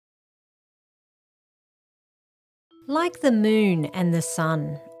Like the moon and the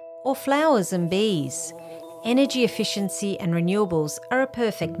sun, or flowers and bees, energy efficiency and renewables are a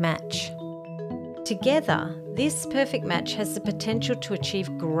perfect match. Together, this perfect match has the potential to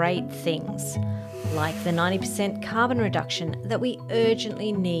achieve great things, like the 90% carbon reduction that we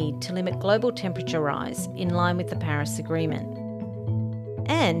urgently need to limit global temperature rise in line with the Paris Agreement.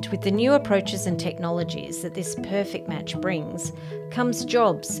 And with the new approaches and technologies that this perfect match brings, comes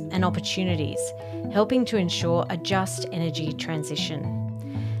jobs and opportunities, helping to ensure a just energy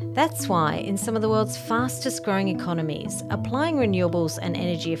transition. That's why in some of the world's fastest growing economies, applying renewables and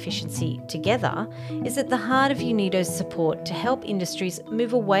energy efficiency together is at the heart of UNIDO's support to help industries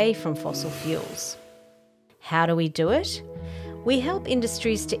move away from fossil fuels. How do we do it? We help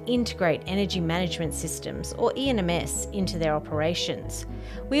industries to integrate energy management systems, or ENMS, into their operations.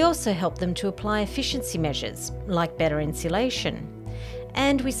 We also help them to apply efficiency measures, like better insulation.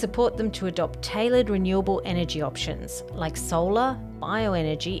 And we support them to adopt tailored renewable energy options, like solar,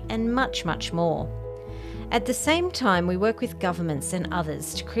 bioenergy, and much, much more. At the same time, we work with governments and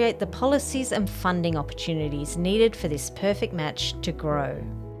others to create the policies and funding opportunities needed for this perfect match to grow.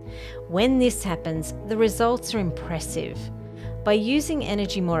 When this happens, the results are impressive. By using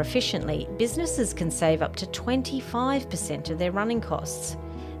energy more efficiently, businesses can save up to 25% of their running costs.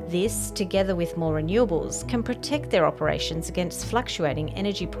 This, together with more renewables, can protect their operations against fluctuating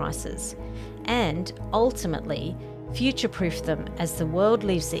energy prices and, ultimately, future-proof them as the world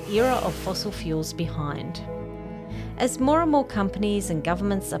leaves the era of fossil fuels behind. As more and more companies and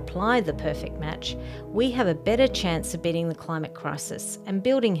governments apply the perfect match, we have a better chance of beating the climate crisis and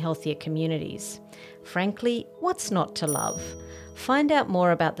building healthier communities. Frankly, what's not to love? Find out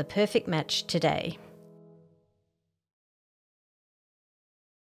more about the perfect match today.